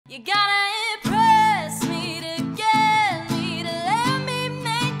You gotta impress me to get me to let me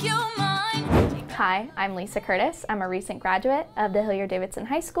make you mine. Hi, I'm Lisa Curtis. I'm a recent graduate of the Hilliard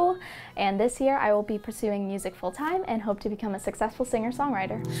High School, and this year I will be pursuing music full-time and hope to become a successful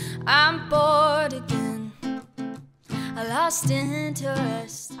singer-songwriter. I'm bored again. I lost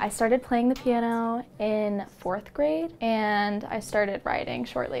interest. I started playing the piano in 4th grade, and I started writing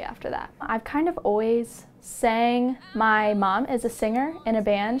shortly after that. I've kind of always sang. My mom is a singer in a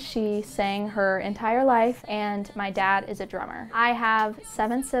band. She sang her entire life, and my dad is a drummer. I have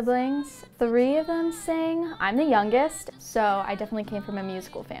 7 siblings. 3 of them sing. I'm the youngest, so I definitely came from a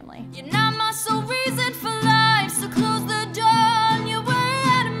musical family. You're not my sole reason for life, so close the door on your way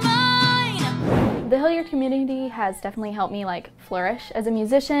out of mine. The Hilliard community has definitely helped me flourish as a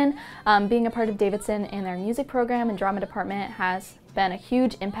musician. Being a part of Davidson and their music program and drama department has been a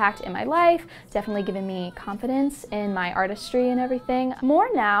huge impact in my life, definitely given me confidence in my artistry and everything. More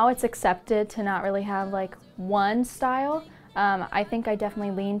now, it's accepted to not really have one style. I think I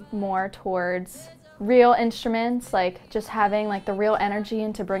definitely lean more towards real instruments, just having the real energy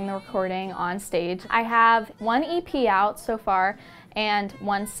and to bring the recording on stage. I have 1 EP out so far and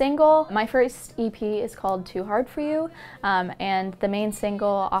 1 single. My first EP is called Too Hard For You, and the main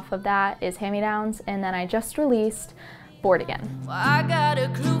single off of that is Hand Me Downs, and then I just released Bored Again. Well, I got a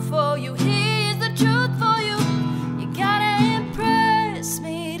clue for you, here's the truth for you. You gotta impress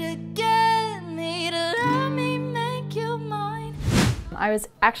me to get me to let me make you mine. I was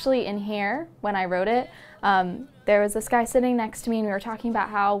actually in here when I wrote it. There was this guy sitting next to me and we were talking about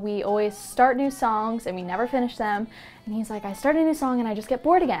how we always start new songs and we never finish them. And he's like, I start a new song and I just get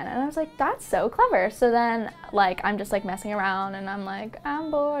bored again. And I was like, that's so clever. So then I'm just messing around and I'm like, I'm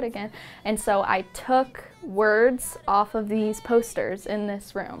bored again. And so I took words off of these posters in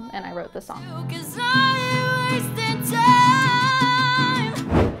this room and I wrote the song. 'Cause I ain't wasting time.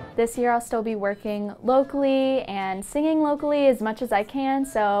 This year I'll still be working locally and singing locally as much as I can,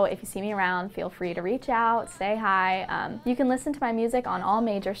 so if you see me around, feel free to reach out, say hi. You can listen to my music on all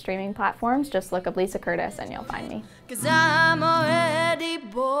major streaming platforms. Just look up Lisa Curtis and you'll find me. 'Cause I'm already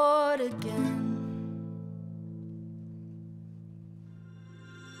bored again.